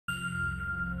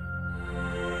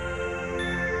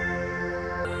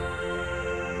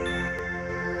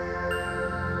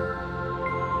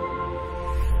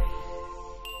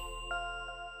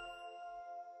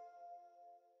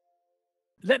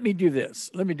let me do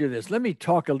this. Let me do this. Let me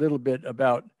talk a little bit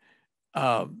about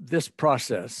this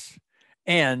process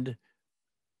and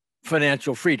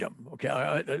financial freedom. Okay,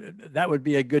 that would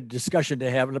be a good discussion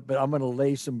to have, but I'm going to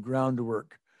lay some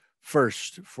groundwork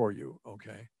first for you.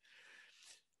 Okay.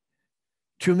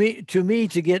 To me,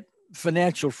 to get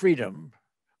financial freedom,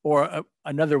 or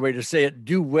another way to say it,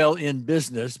 do well in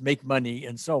business, make money,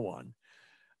 and so on,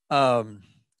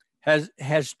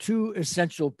 has two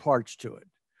essential parts to it.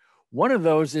 One of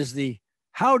those is the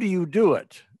how do you do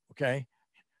it? Okay.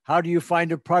 How do you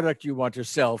find a product you want to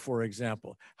sell, for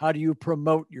example? How do you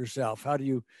promote yourself? How do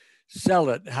you sell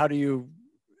it? How do you,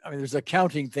 I mean, there's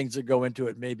accounting things that go into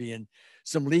it, maybe, and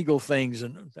some legal things.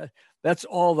 And that's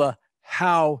all the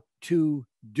how to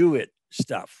do it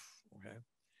stuff. Okay.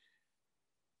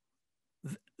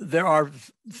 There are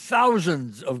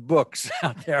thousands of books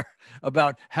out there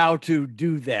about how to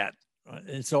do that.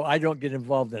 And so I don't get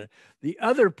involved in it. The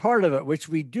other part of it, which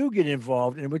we do get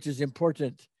involved in, which is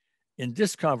important in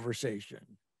this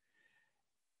conversation,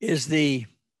 is the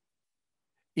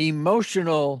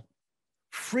emotional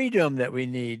freedom that we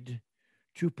need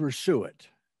to pursue it,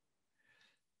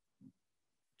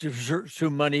 to pursue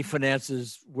money,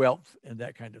 finances, wealth, and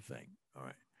that kind of thing. All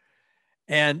right.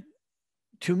 And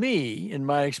to me, in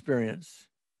my experience,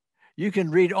 you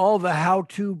can read all the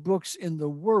how-to books in the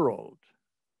world,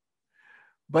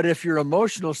 but if your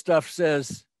emotional stuff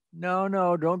says, no,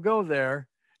 don't go there,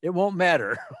 it won't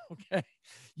matter. Okay.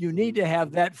 You need to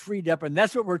have that freed up. And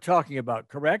that's what we're talking about,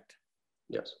 correct?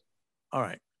 Yes. All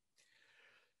right.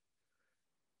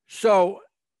 So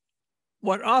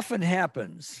what often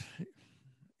happens,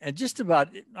 and just about,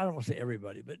 I don't want to say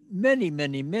everybody, but many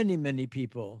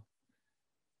people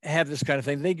have this kind of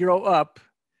thing. They grow up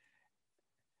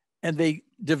and they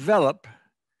develop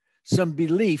some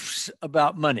beliefs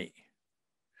about money,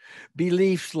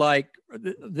 beliefs like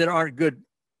that aren't good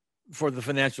for the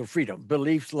financial freedom,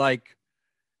 beliefs like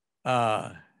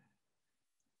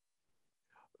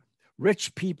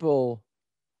rich people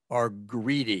are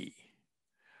greedy.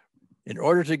 In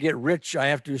order to get rich, I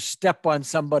have to step on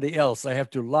somebody else. I have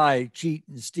to lie, cheat,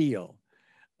 and steal.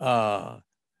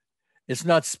 It's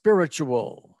not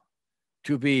spiritual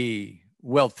to be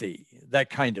wealthy, that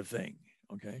kind of thing.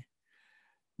 Okay.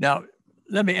 Now,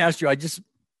 let me ask you, I just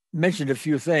mentioned a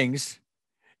few things.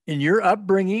 In your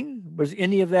upbringing, was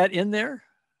any of that in there?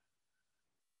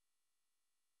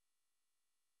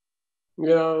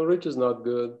 Yeah, rich is not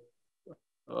good.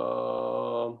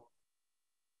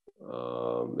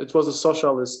 It was a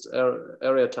socialist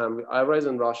area time. I raised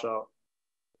in Russia.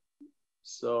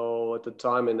 So at the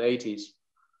time in the 80s,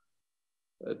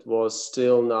 it was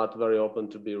still not very open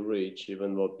to be rich,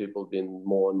 even though people been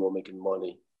more and more making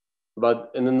money.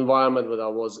 But in the environment that I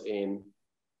was in,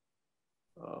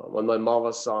 on my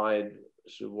mother's side,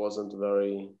 she was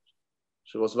very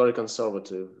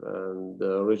conservative, and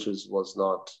the riches was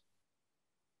not.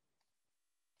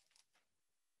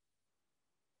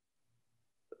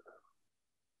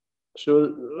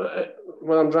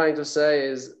 What I'm trying to say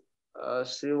is,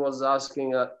 she was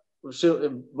asking,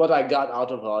 what I got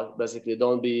out of her, basically,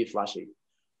 don't be flashy,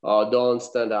 don't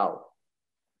stand out,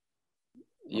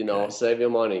 you know, save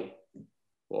your money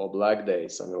for black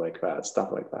days, something like that, stuff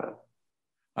like that.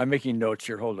 I'm making notes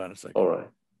here. Hold on a second. All right.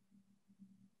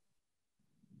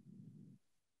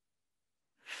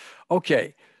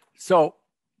 Okay. So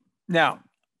now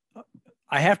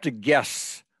I have to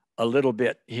guess a little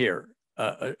bit here,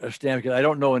 Stan, because I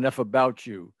don't know enough about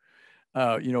you,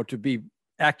 to be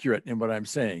accurate in what I'm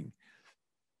saying.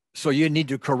 So you need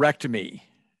to correct me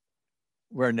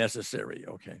where necessary.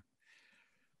 Okay.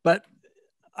 But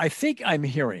I think I'm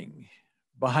hearing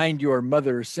behind your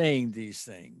mother saying these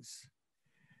things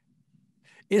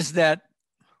is that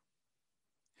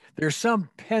there's some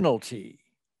penalty.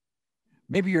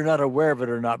 Maybe you're not aware of it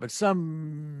or not, but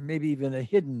maybe even a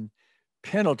hidden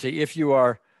penalty if you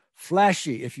are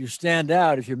flashy, if you stand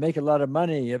out, if you make a lot of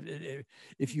money,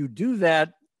 if you do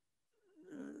that,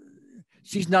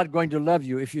 she's not going to love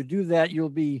you. If you do that, you'll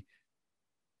be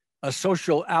a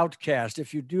social outcast.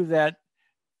 If you do that,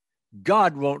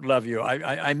 God won't love you.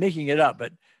 I'm making it up,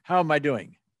 but how am I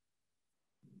doing?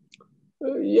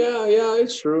 Yeah,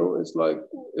 it's true. It's like,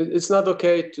 it's not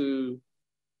okay to,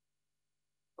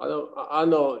 I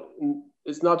know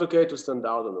it's not okay to stand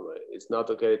out in a way. It's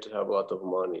not okay to have a lot of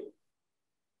money.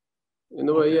 In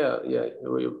a way,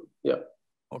 yeah.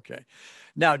 Okay.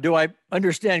 Now, do I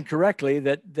understand correctly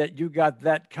that you got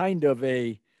that kind of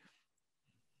a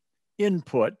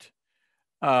input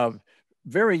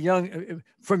very young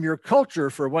from your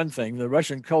culture, for one thing, the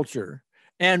Russian culture,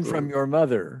 and from your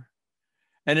mother?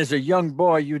 And as a young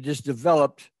boy, you just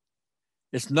developed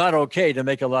it's not okay to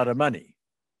make a lot of money.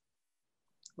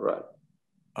 Right.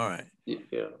 All right.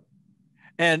 Yeah.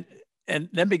 And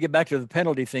let me get back to the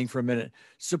penalty thing for a minute.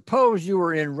 Suppose you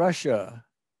were in Russia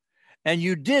and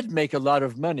you did make a lot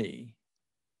of money.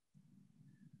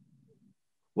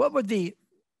 What would the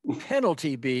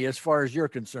penalty be as far as you're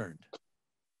concerned?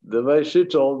 The way she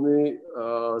told me,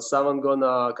 someone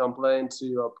gonna complain to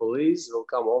your police, will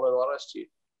come over and arrest you.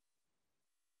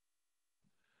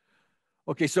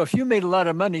 Okay, so if you made a lot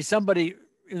of money, somebody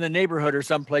in the neighborhood or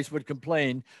someplace would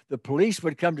complain. The police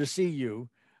would come to see you.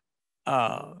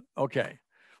 Okay.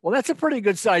 Well, that's a pretty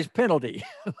good sized penalty.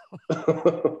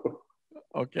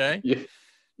 Okay. Yeah.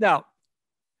 Now,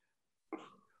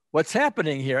 what's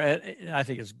happening here, and I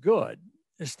think it's good,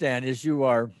 Stan, is you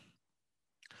are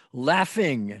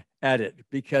laughing at it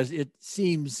because it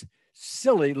seems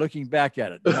silly looking back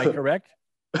at it. Am I correct?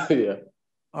 Yeah.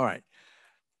 All right.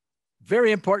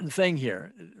 Very important thing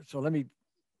here. So let me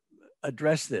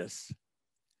address this.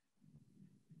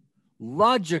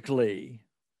 Logically,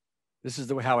 this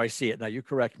is how I see it. Now you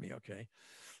correct me, okay?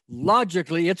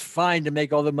 Logically, it's fine to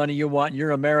make all the money you want.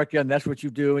 You're American, that's what you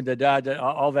do, and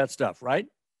all that stuff, right?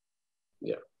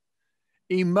 Yeah.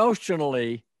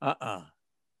 Emotionally,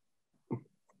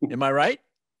 Am I right?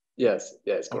 Yes,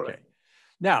 correct. Okay.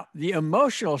 Now, the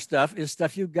emotional stuff is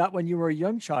stuff you got when you were a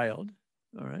young child,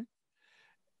 all right?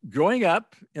 Growing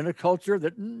up in a culture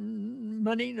that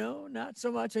money, no, not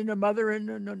so much, and a mother and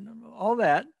no, all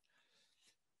that.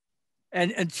 And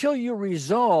until you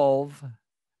resolve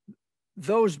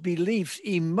those beliefs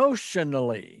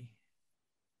emotionally,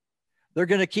 they're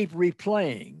going to keep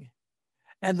replaying,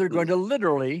 and they're going to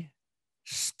literally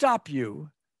stop you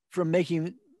from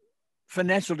making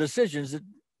financial decisions that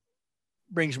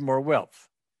brings more wealth.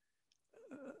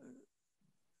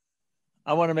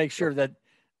 I want to make sure that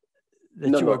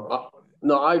no,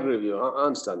 I agree with you. I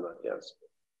understand that. Yes.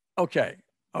 Okay.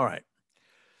 All right.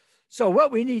 So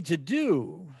what we need to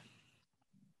do,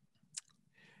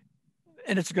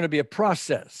 and it's going to be a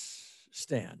process,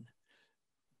 Stan,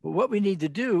 but what we need to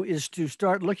do is to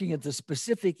start looking at the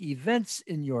specific events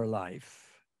in your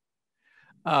life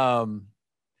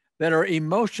that are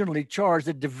emotionally charged,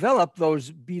 that develop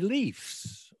those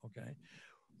beliefs. Okay.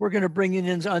 We're going to bring in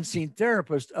an unseen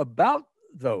therapist about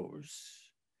those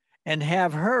and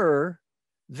have her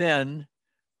then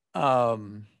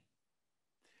help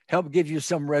give you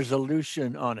some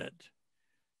resolution on it.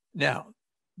 Now,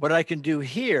 what I can do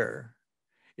here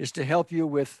is to help you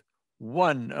with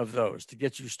one of those to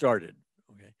get you started.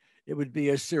 Okay. It would be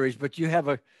a series, but you have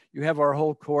our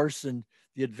whole course and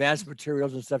the advanced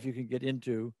materials and stuff you can get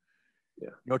into,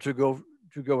 to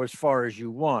go as far as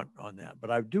you want on that. But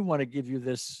I do want to give you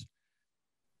this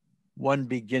one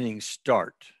beginning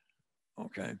start.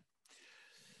 Okay.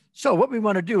 So what we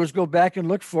want to do is go back and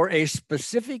look for a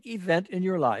specific event in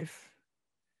your life.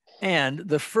 And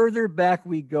the further back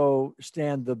we go,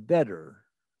 Stan, the better,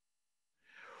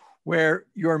 where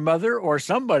your mother or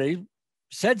somebody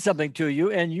said something to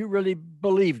you and you really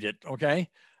believed it, okay,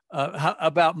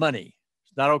 about money.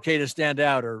 It's not okay to stand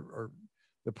out, or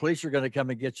the police are going to come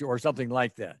and get you, or something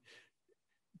like that.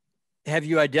 Have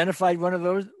you identified one of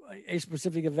those, a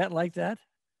specific event like that?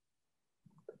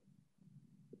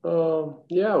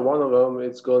 Yeah, one of them,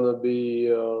 it's going to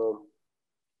be,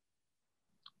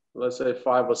 let's say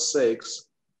 5 or 6.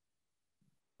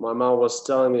 My mom was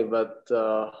telling me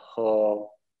that her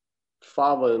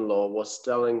father-in-law was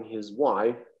telling his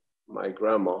wife, my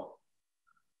grandma,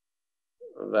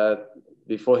 that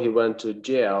before he went to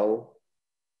jail,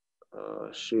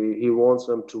 he wants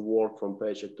them to work from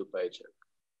paycheck to paycheck.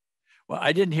 Well,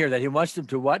 I didn't hear that. He wants them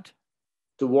to what?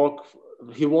 To work.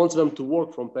 He wants them to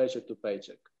work from paycheck to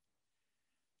paycheck.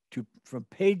 From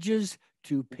pages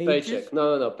to pages? Paycheck.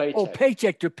 No, paycheck. Oh,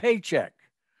 paycheck to paycheck.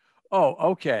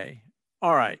 Oh, okay.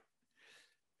 All right.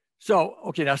 So,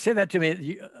 okay, now say that to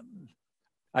me.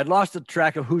 I'd lost the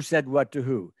track of who said what to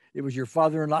who. It was your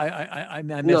father-in-law. I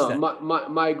missed that.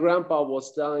 My grandpa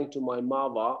was telling to my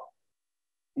mother.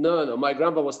 No, my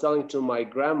grandpa was telling to my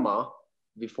grandma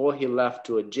before he left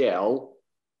to a jail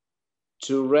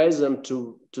to raise them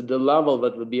to the level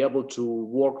that would be able to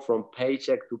work from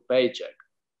paycheck to paycheck.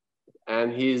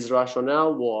 And his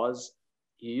rationale was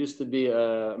he used to be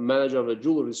a manager of a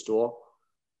jewelry store,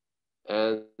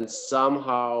 and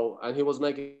he was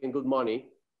making good money,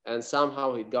 and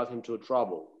somehow it got him to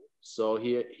trouble. So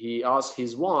he asked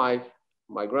his wife,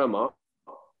 my grandma,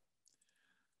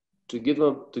 to get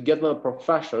them a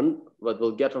profession that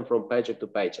will get them from paycheck to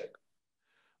paycheck.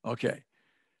 Okay.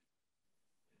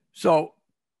 So,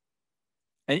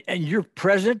 and you're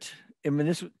present in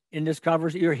this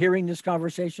conversation. You're hearing this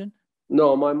conversation.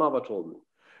 No, my mother told me.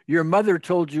 Your mother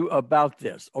told you about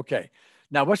this. Okay.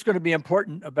 Now, what's going to be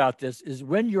important about this is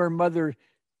when your mother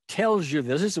tells you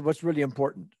this is what's really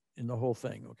important in the whole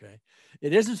thing. Okay.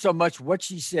 It isn't so much what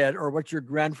she said or what your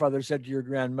grandfather said to your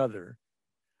grandmother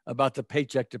about the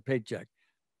paycheck to paycheck.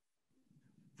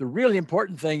 The really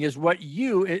important thing is what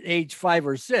you at age 5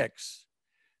 or 6,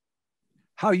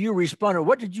 how you responded.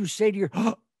 What did you say to your,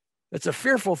 oh, that's a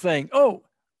fearful thing. Oh,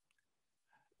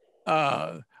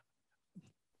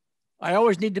 I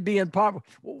always need to be in poverty.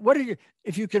 What did you,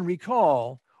 if you can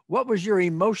recall, what was your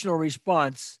emotional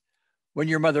response when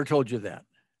your mother told you that?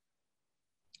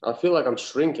 I feel like I'm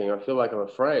shrinking. I feel like I'm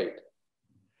afraid.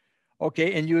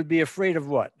 Okay, and you would be afraid of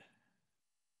what?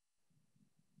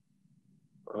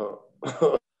 I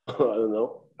don't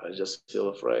know. I just feel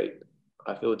afraid.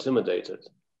 I feel intimidated.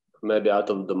 Maybe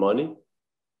out of the money.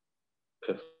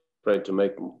 Afraid to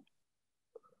make.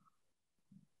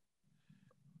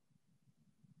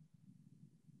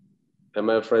 Am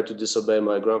I afraid to disobey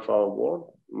my grandfather's word,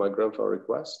 my grandfather's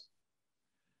request?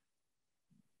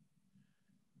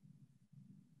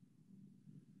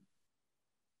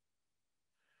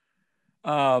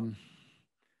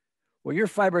 Well, you're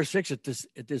 5 or 6 at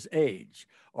this age.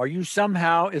 Are you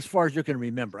somehow, as far as you can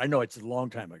remember? I know it's a long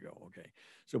time ago. Okay,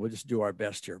 so we'll just do our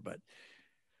best here.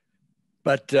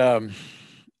 But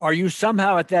are you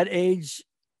somehow at that age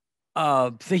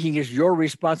thinking it's your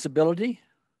responsibility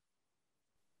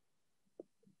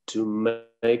to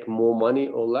make more money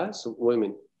or less? What do you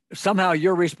mean? Somehow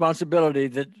your responsibility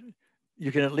that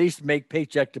you can at least make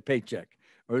paycheck to paycheck,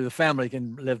 or the family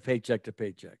can live paycheck to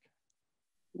paycheck.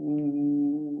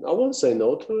 I won't say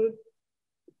no to it.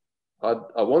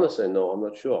 I want to say no. I'm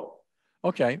not sure.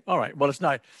 Okay. All right. Well, it's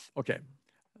not. Okay.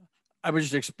 I was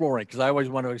just exploring because I always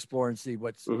want to explore and see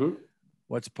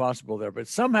what's possible there. But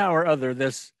somehow or other,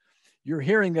 you're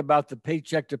hearing about the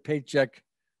paycheck to paycheck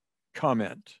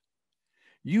comment.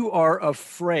 You are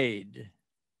afraid.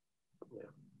 Yeah.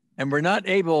 And we're not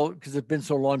able, because it's been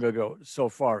so long ago, so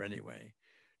far anyway,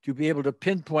 to be able to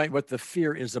pinpoint what the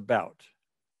fear is about.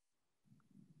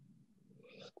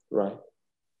 Right.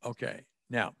 Okay.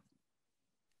 Now,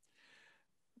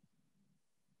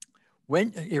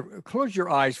 close your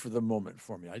eyes for the moment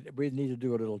for me. We need to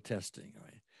do a little testing.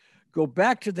 Right? Go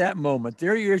back to that moment.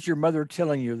 There is your mother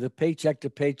telling you the paycheck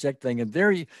to paycheck thing. And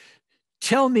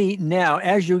tell me now,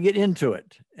 as you get into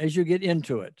it,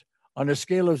 on a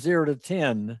scale of 0 to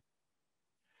 10,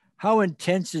 how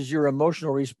intense is your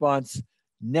emotional response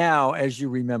now as you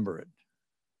remember it?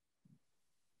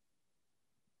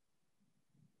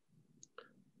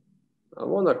 I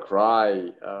want to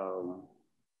cry.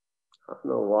 I don't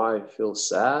know why I feel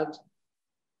sad.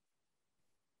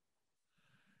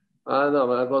 I don't know.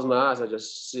 When I close my eyes, I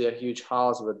just see a huge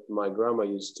house that my grandma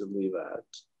used to live at.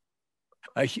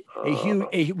 A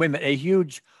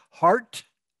huge heart?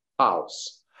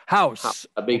 House.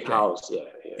 A big house,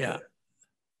 yeah.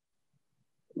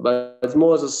 But it's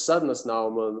more as a sadness now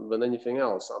than anything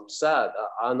else. I'm sad.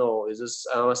 I know.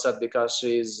 Am I sad because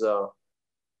she's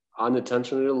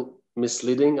unintentionally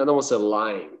misleading? I don't want to say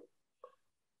lying.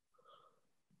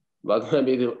 But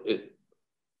maybe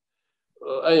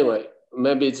anyway,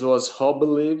 maybe it was her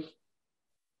belief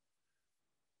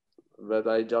that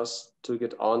I just took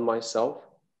it on myself.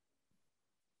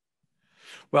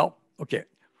 Well, okay.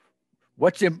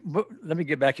 Let me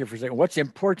get back here for a second. What's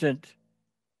important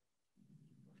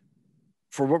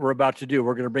for what we're about to do?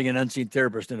 We're going to bring an unseen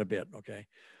therapist in a bit, okay?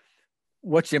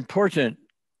 What's important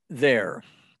there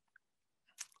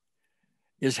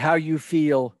is how you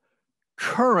feel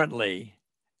currently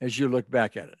as you look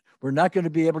back at it. We're not going to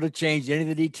be able to change any of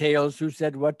the details, who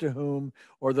said what to whom,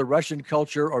 or the Russian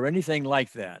culture, or anything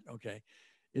like that, okay?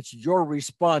 It's your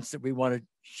response that we want to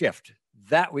shift.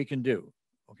 That we can do,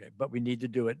 okay? But we need to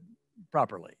do it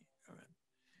properly. All right.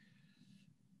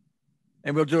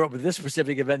 And we'll do it with this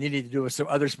specific event. You need to do it with some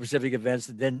other specific events.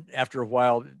 And then after a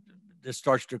while, this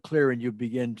starts to clear and you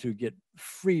begin to get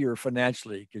freer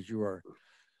financially because you are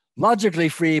logically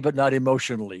free, but not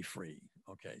emotionally free.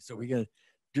 Okay, so we're going to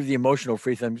do the emotional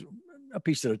free things a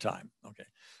piece at a time. Okay,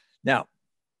 now,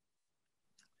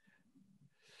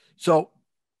 so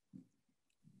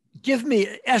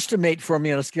estimate for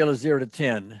me on a scale of 0 to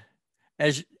 10,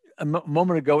 as a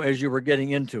moment ago, as you were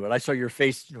getting into it, I saw your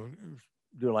face do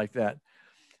it like that.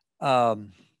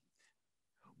 On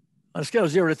a scale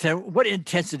of 0 to 10, what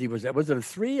intensity was that? Was it a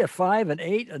 3, a 5, an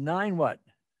 8, a 9, what?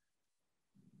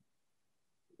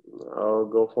 I'll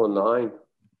go for 9.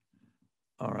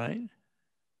 All right.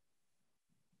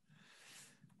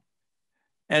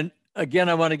 And again,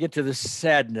 I want to get to the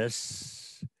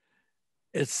sadness.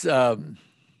 It's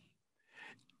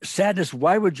sadness.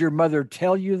 Why would your mother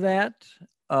tell you that?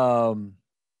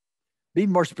 Be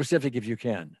more specific if you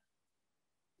can.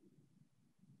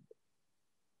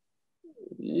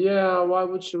 Yeah, why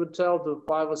would she would tell to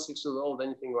 5 or 6 years old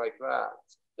anything like that?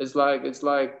 It's like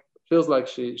feels like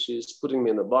she's putting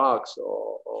me in a box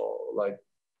or like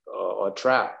a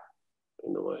trap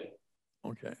in a way.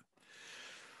 Okay.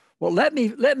 Well, let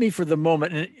me for the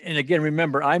moment, and again,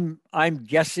 remember, I'm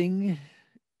guessing,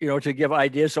 to give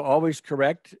ideas, so always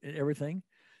correct everything.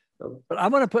 But I'm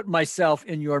going to put myself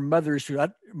in your mother's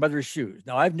shoes.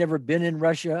 Now, I've never been in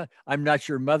Russia. I'm not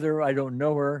your mother. I don't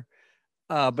know her.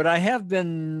 But I have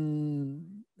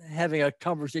been having a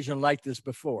conversation like this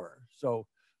before. So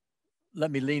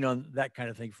let me lean on that kind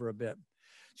of thing for a bit.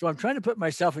 So I'm trying to put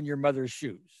myself in your mother's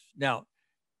shoes. Now,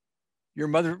 your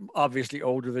mother, obviously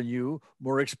older than you,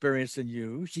 more experienced than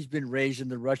you. She's been raised in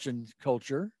the Russian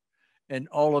culture and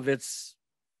all of its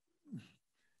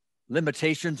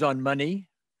limitations on money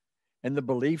and the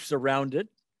beliefs around it.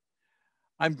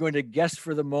 I'm going to guess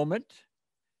for the moment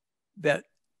that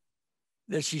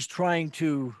she's trying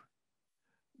to,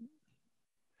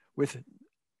 with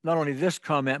not only this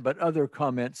comment, but other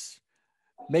comments,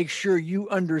 make sure you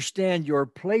understand your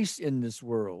place in this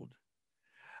world.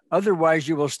 Otherwise,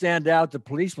 you will stand out. The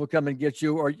police will come and get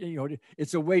you, or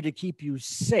it's a way to keep you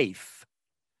safe.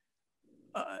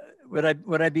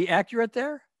 Would I be accurate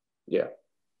there? Yeah.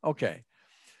 Okay.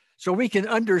 So we can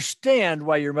understand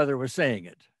why your mother was saying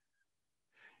it.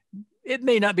 It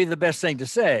may not be the best thing to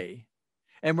say,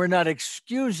 and we're not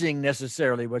excusing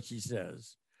necessarily what she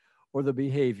says or the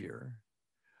behavior,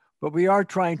 but we are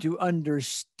trying to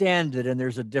understand it, and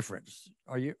there's a difference.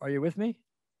 Are you with me?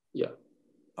 Yeah.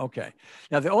 Okay.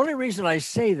 Now, the only reason I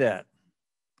say that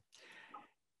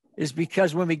is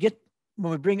because when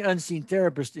we bring unseen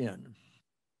therapists in,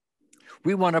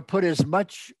 we want to put as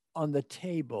much on the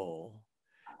table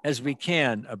as we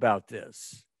can about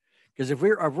this. Because if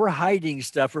we're hiding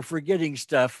stuff or forgetting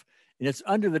stuff and it's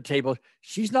under the table,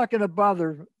 she's not going to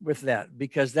bother with that,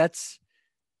 because that's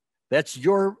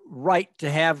your right to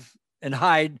have and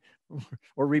hide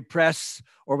or repress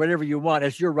or whatever you want.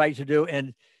 It's your right to do.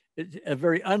 And it's a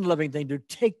very unloving thing to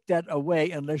take that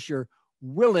away unless you're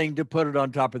willing to put it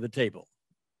on top of the table.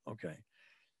 Okay.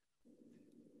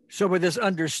 So with this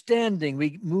understanding,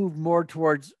 we move more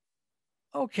towards,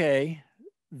 okay,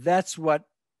 that's what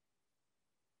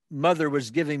mother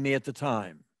was giving me at the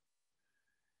time.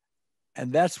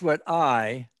 And that's what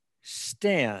I,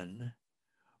 Stan,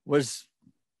 was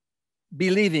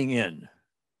believing in.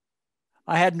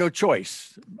 I had no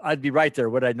choice. I'd be right there,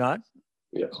 would I not?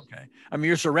 Yes. Okay. I mean,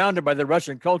 you're surrounded by the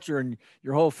Russian culture and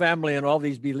your whole family and all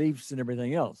these beliefs and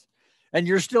everything else. And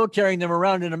you're still carrying them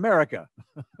around in America.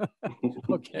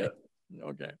 Okay. Yeah.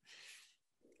 Okay.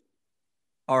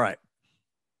 All right.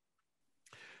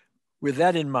 With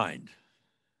that in mind,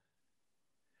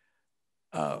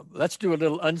 let's do a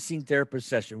little unseen therapist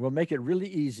session. We'll make it really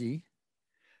easy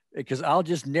because I'll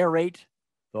just narrate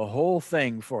the whole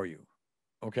thing for you.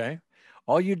 Okay.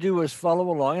 All you do is follow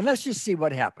along and let's just see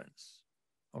what happens.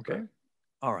 Okay. Right.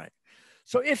 All right.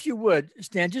 So if you would,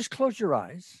 Stan, just close your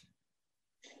eyes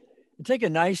and take a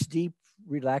nice, deep,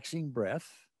 relaxing breath.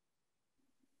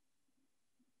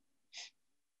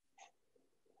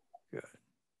 Good.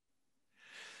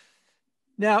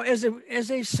 Now, as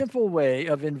a simple way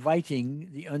of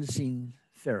inviting the unseen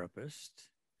therapist,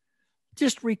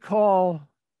 just recall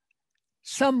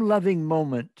some loving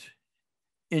moment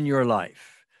in your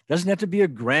life. Doesn't have to be a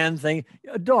grand thing,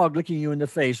 a dog looking you in the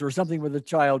face or something with a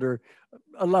child or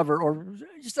a lover or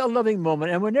just a loving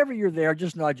moment. And whenever you're there,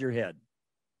 just nod your head.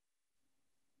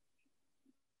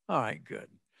 All right, good.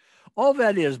 All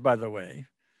that is, by the way,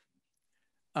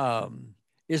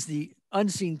 is the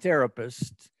unseen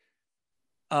therapist,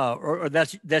 or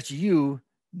that's you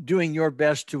doing your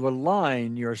best to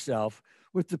align yourself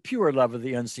with the pure love of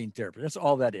the unseen therapist. That's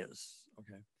all that is.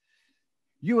 Okay.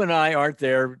 You and I aren't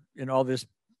there in all this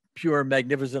pure,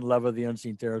 magnificent love of the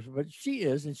unseen therapist, but she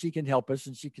is, and she can help us,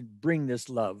 and she can bring this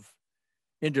love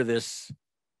into this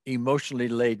emotionally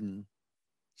laden,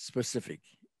 specific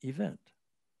event.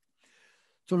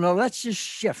 So now let's just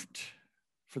shift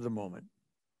for the moment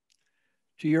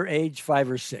to your age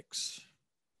 5 or 6.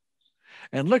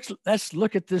 And let's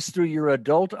look at this through your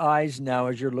adult eyes now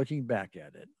as you're looking back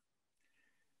at it.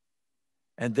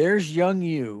 And there's young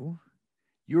you.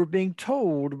 You're being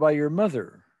told by your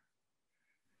mother,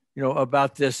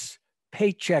 about this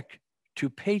paycheck to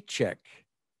paycheck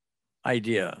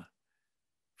idea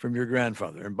from your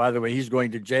grandfather. And by the way, he's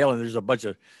going to jail, and there's a bunch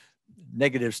of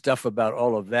negative stuff about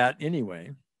all of that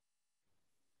anyway.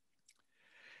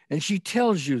 And she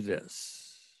tells you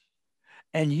this,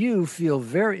 and you feel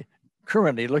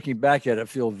currently, looking back at it,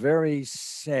 feel very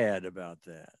sad about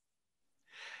that.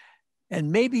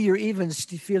 And maybe you're even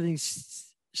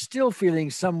still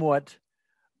feeling somewhat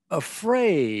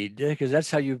afraid, because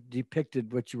that's how you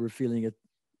depicted what you were feeling at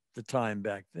the time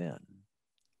back then.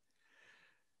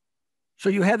 So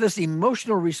you have this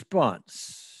emotional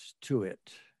response to it.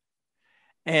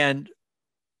 And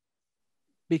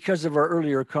because of our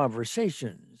earlier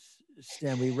conversations,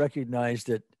 Stan, we recognize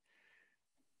that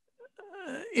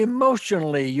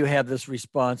emotionally you have this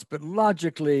response, but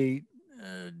logically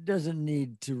doesn't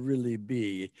need to really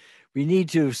be. We need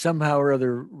to somehow or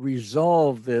other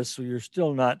resolve this so you're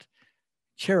still not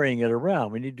carrying it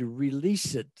around. We need to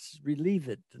release it, relieve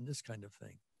it, and this kind of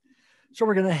thing. So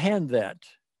we're going to hand that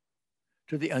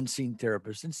to the unseen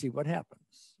therapist and see what happens.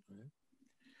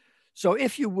 So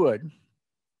if you would,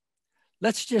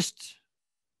 let's just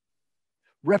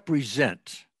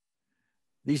represent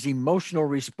these emotional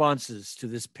responses to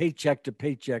this paycheck to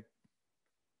paycheck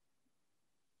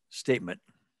statement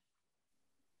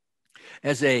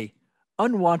as a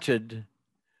unwanted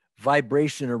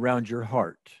vibration around your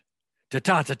heart.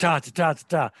 Ta-ta, ta-ta, ta-ta,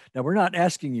 ta-ta. Now, we're not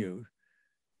asking you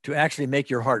to actually make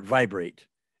your heart vibrate.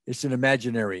 It's an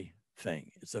imaginary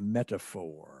thing. It's a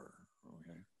metaphor.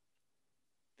 Okay.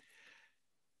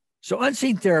 So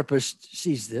unseen therapist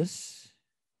sees this.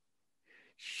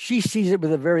 She sees it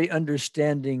with a very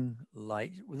understanding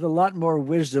light, with a lot more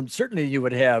wisdom, certainly you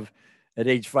would have at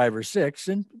age 5 or 6,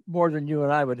 and more than you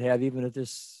and I would have even at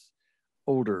this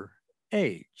older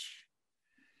age.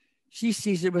 She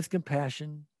sees it with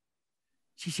compassion.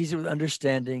 She sees it with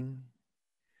understanding.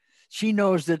 She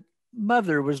knows that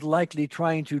mother was likely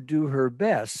trying to do her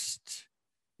best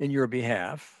in your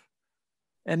behalf,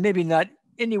 and maybe not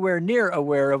anywhere near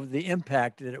aware of the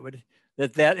impact that it would,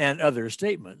 that and other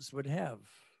statements would have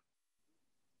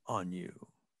on you.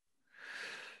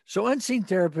 So unseen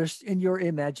therapist in your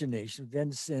imagination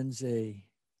then sends a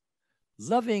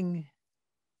loving,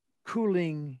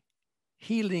 cooling,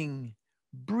 healing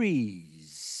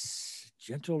breeze,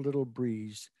 gentle little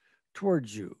breeze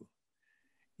towards you.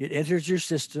 It enters your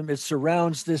system. It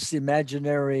surrounds this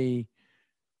imaginary,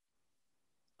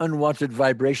 unwanted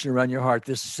vibration around your heart,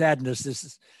 this sadness,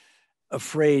 this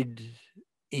afraid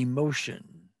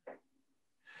emotion,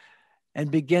 and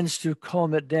begins to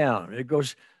calm it down. It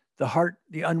goes, the heart,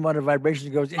 the unwanted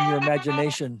vibration goes in your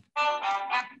imagination.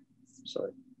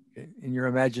 Sorry. In your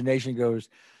imagination goes,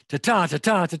 ta-ta,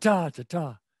 ta-ta, ta-ta,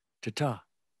 ta-ta, ta-ta,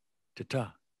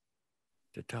 ta-ta,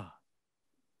 ta-ta,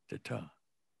 ta-ta,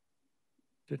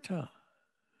 ta-ta.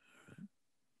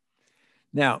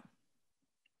 Now,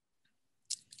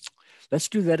 let's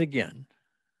do that again.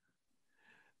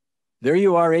 There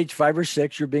you are, age 5 or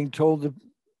 6. You're being told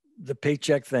the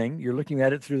paycheck thing. You're looking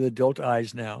at it through the adult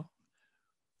eyes now.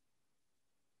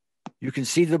 You can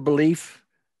see the belief,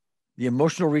 the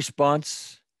emotional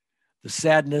response, the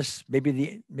sadness,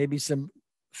 maybe some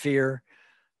fear.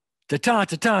 Ta-ta,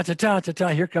 ta-ta, ta-ta, ta-ta.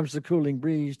 Here comes the cooling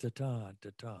breeze. Ta-ta,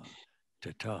 ta-ta,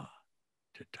 ta-ta,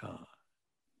 ta-ta,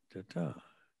 ta-ta.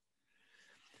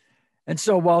 And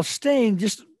so while staying,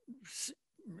 just,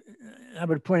 I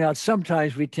would point out,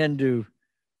 sometimes we tend to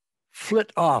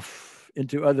flit off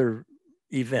into other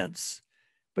events.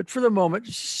 But for the moment,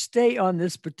 stay on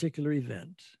this particular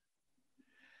event.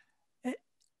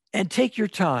 And take your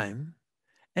time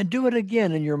and do it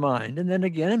again in your mind, and then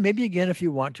again, and maybe again if you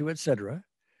want to, etc.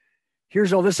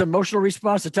 Here's all this emotional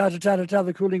response, ta ta ta ta ta,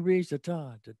 the cooling breeze, ta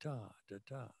ta ta ta ta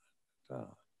ta ta.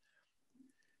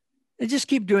 And just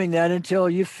keep doing that until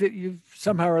you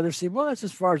somehow or other see, well, that's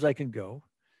as far as I can go.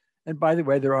 And by the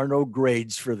way, there are no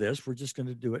grades for this. We're just going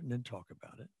to do it and then talk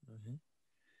about it. Mm-hmm.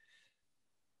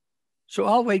 So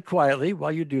I'll wait quietly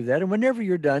while you do that. And whenever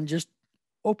you're done, just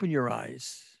open your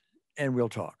eyes and we'll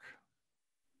talk.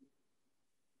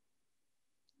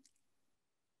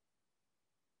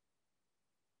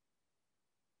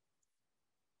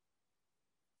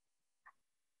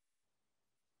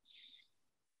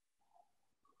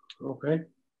 Okay.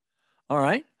 All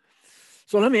right.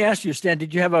 So let me ask you, Stan,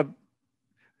 were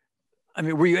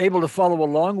you able to follow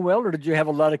along well, or did you have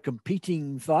a lot of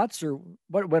competing thoughts, or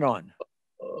what went on?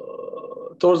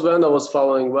 Towards the end, I was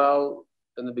following well.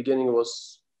 In the beginning, it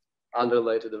was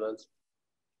unrelated events.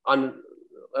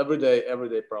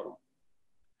 Everyday problem.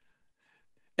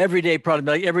 Everyday problem,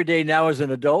 like every day now as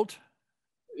an adult?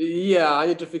 Yeah, I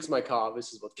need to fix my car.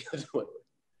 This is what can do it.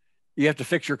 You have to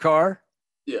fix your car?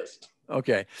 Yes.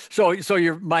 Okay. So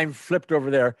your mind flipped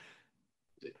over there.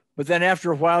 But then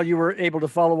after a while, you were able to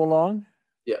follow along?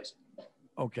 Yes.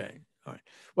 Okay. All right.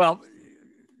 Well,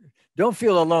 don't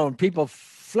feel alone. People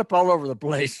flip all over the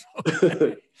place.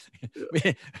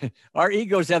 Our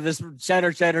egos have this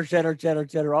chatter,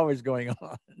 always going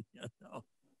on. You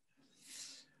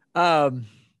know?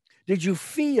 Did you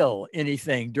feel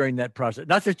anything during that process?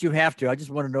 Not that you have to. I just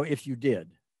want to know if you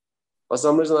did. For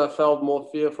some reason, I felt more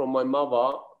fear from my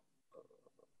mother,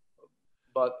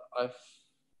 but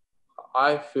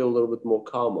I feel a little bit more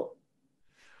calmer.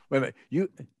 Wait a minute.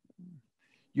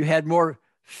 You had more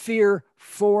fear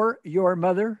for your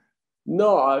mother?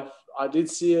 No, I did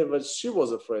see her, but she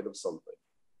was afraid of something.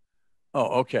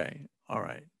 Oh, okay. All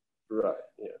right. Right.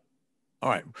 Yeah. All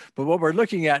right. But what we're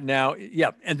looking at now,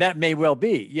 yeah, and that may well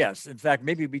be, yes. In fact,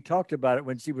 maybe we talked about it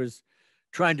when she was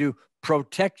trying to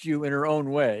protect you in her own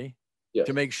way, yes,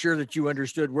 to make sure that you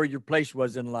understood where your place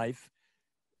was in life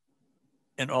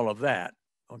and all of that.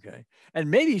 Okay.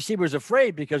 And maybe she was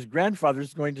afraid because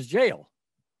grandfather's going to jail.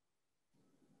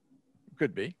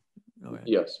 Could be. Okay.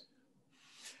 Yes.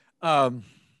 But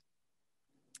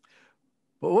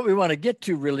what we want to get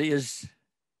to really is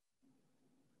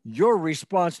your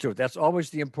response to it. That's always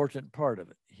the important part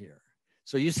of it here.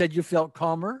 So you said you felt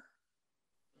calmer?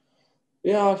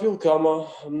 Yeah, I feel calmer.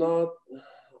 I'm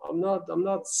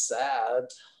not sad.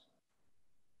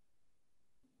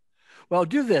 Well,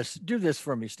 do this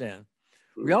for me, Stan.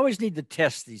 We always need to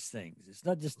test these things. It's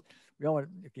not just,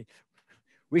 okay.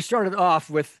 We started off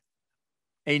with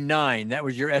a 9. That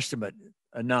was your estimate,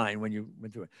 a 9 when you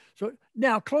went through it. So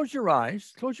now close your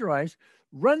eyes,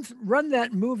 run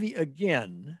that movie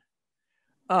again,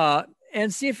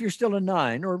 and see if you're still a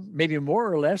 9 or maybe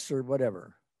more or less or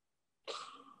whatever.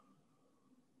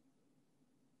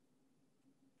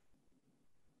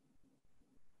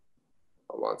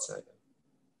 One second.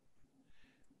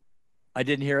 I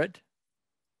didn't hear it.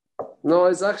 No,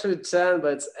 it's actually 10,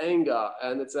 but it's anger,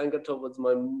 and it's anger towards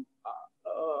my.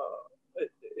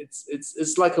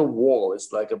 It's like a wall.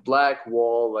 It's like a black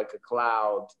wall, like a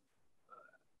cloud.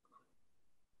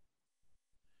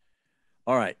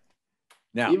 All right.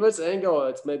 Now, either it's anger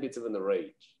or maybe it's even a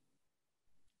rage.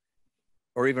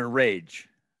 Or even rage.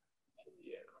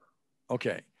 Yeah.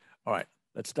 Okay. All right.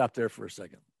 Let's stop there for a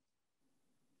second.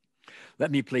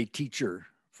 Let me play teacher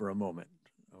for a moment.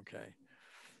 Okay.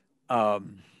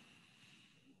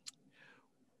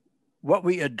 What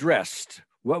we addressed,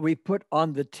 what we put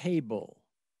on the table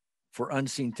for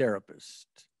Unseen Therapist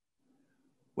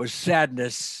was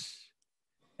sadness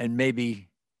and maybe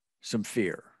some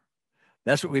fear.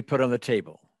 That's what we put on the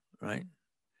table, right?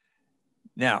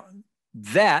 Now,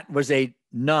 that was a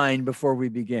 9 before we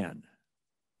began.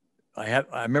 I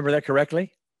remember that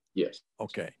correctly? Yes.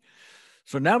 Okay.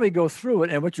 So now we go through it,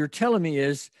 and what you're telling me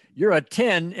is you're a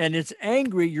 10, and it's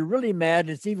angry, you're really mad,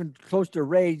 it's even close to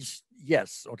rage.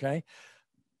 Yes, okay.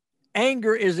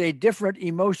 Anger is a different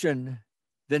emotion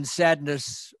than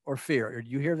sadness or fear. Do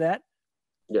you hear that?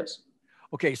 Yes.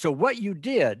 Okay, so what you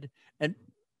did, and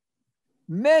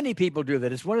many people do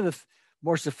that. It's one of the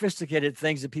more sophisticated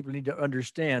things that people need to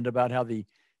understand about how the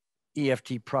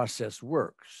EFT process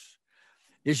works,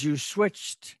 is you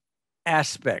switched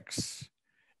aspects.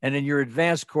 And in your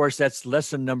advanced course, that's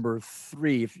lesson number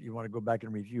 3, if you want to go back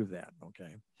and review that,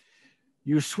 okay?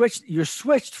 You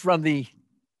switched from the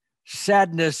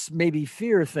sadness, maybe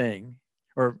fear thing,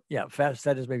 or yeah,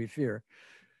 sadness, maybe fear,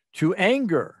 to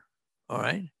anger, all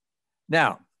right?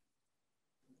 Now,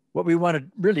 what we want to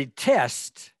really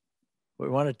test,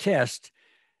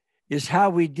 is how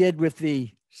we did with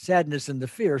the sadness and the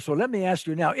fear. So let me ask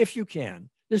you now, if you can,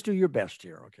 just do your best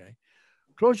here, okay?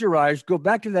 Close your eyes, go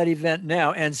back to that event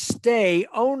now, and stay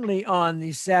only on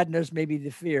the sadness, maybe the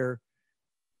fear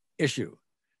issue.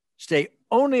 Stay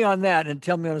only on that and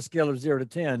tell me on a scale of 0 to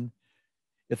 10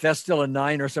 if that's still a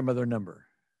 9 or some other number.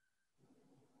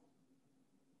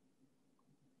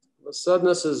 The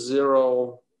sadness is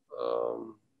 0.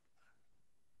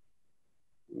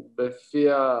 The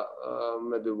fear,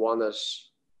 maybe 1-ish.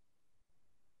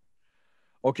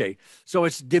 Okay, so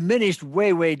it's diminished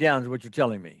way down is what you're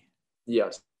telling me.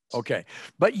 Yes. Okay,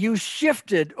 but you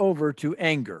shifted over to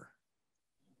anger.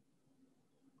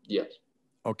 Yes.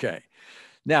 Okay,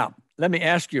 now let me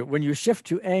ask you, when you shift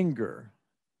to anger,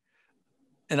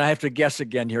 and I have to guess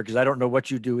again here because I don't know what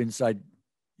you do inside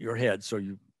your head, so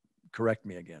you correct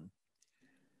me again.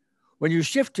 When you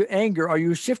shift to anger, are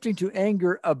you shifting to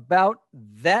anger about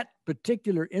that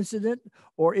particular incident,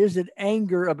 or is it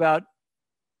anger about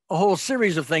a whole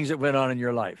series of things that went on in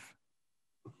your life?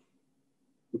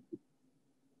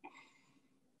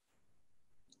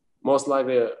 Most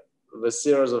likely the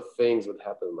series of things that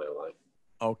happened in my life.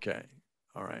 Okay.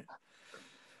 All right.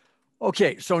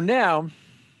 Okay. So now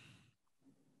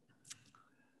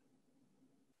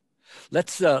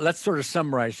let's sort of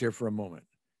summarize here for a moment,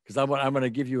 because I'm going to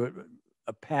give you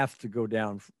a path to go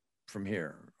down from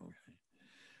here. Okay.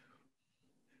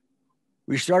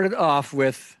 We started off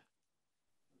with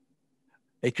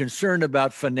a concern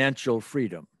about financial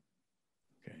freedom.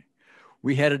 Okay.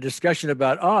 We had a discussion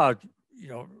about,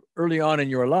 early on in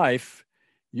your life,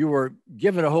 you were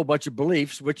given a whole bunch of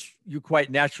beliefs, which you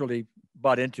quite naturally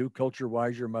bought into,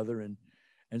 culture-wise, your mother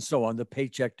and so on, the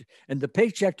paycheck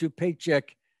to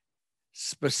paycheck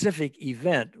specific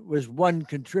event was one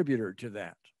contributor to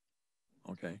that.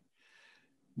 Okay.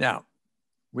 Now,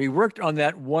 we worked on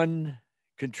that one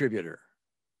contributor,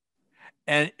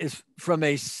 and it's from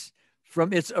its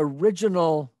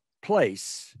original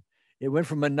place, it went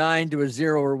from a 9 to a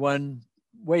 0 or 1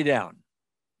 way down.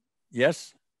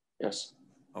 Yes? Yes.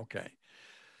 Okay.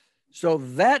 So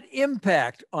that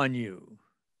impact on you,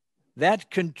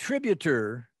 that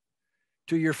contributor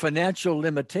to your financial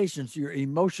limitations, your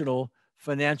emotional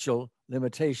financial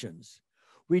limitations,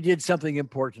 we did something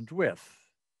important with.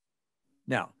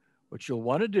 Now, what you'll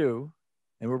want to do,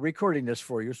 and we're recording this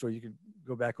for you so you can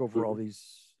go back over all these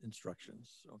instructions,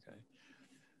 okay?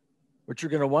 What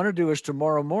you're going to want to do is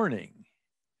tomorrow morning,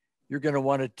 you're going to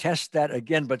want to test that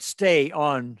again, but stay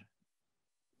on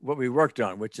what we worked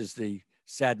on, which is the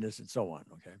sadness and so on,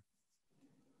 okay?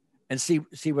 And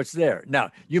see what's there.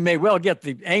 Now, you may well get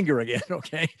the anger again,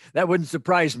 okay? That wouldn't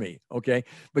surprise me, okay?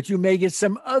 But you may get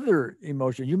some other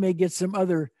emotion. You may get some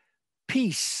other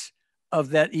piece of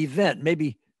that event.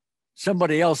 Maybe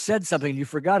somebody else said something you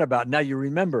forgot about. Now you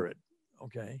remember it,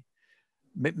 okay?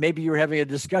 Maybe you're having a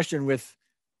discussion with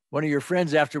one of your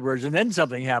friends afterwards, and then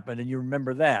something happened and you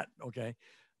remember that, okay?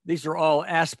 These are all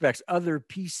aspects, other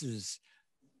pieces,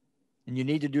 and you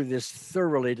need to do this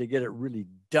thoroughly to get it really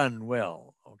done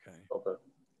well, okay? Okay.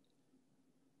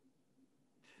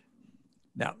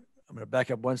 Now, I'm going to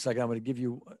back up one second. I'm going to give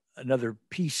you another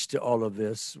piece to all of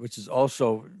this, which is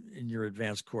also in your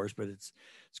advanced course, but it's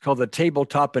called the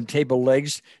tabletop and table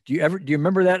legs. Do you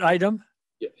remember that item?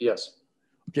 Yes.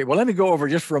 Okay, well, let me go over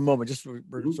just for a moment, just so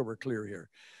we're clear here.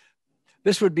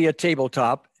 This would be a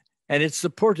tabletop, and it's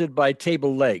supported by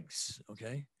table legs,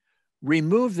 okay?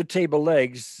 Remove the table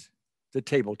legs, the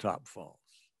tabletop falls,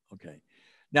 okay?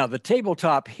 Now, the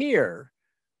tabletop here,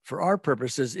 for our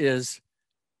purposes, is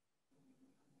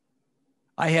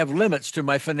I have limits to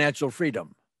my financial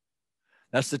freedom.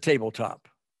 That's the tabletop.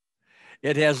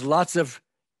 It has lots of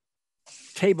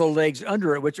table legs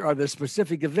under it, which are the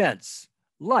specific events,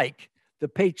 like the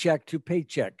paycheck to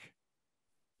paycheck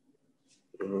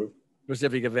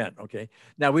specific event, okay?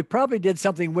 Now, we probably did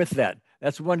something with that.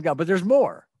 That's one guy, but there's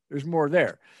more. There's more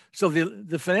there. So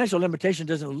the financial limitation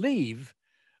doesn't leave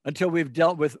until we've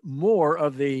dealt with more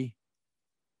of the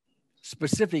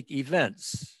specific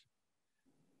events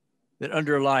that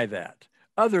underlie that.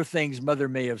 Other things mother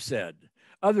may have said,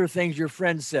 other things your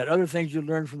friend said, other things you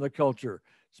learned from the culture,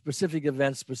 specific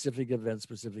events, specific events,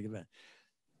 specific event.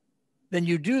 Then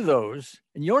you do those,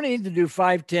 and you only need to do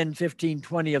 5, 10, 15,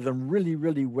 20 of them really,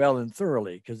 really well and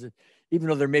thoroughly, because even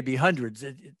though there may be hundreds,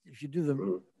 if you do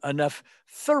them enough,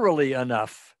 thoroughly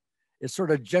enough, it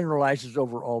sort of generalizes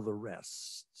over all the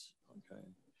rest, okay?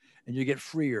 And you get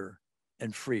freer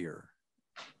and freer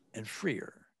and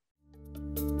freer.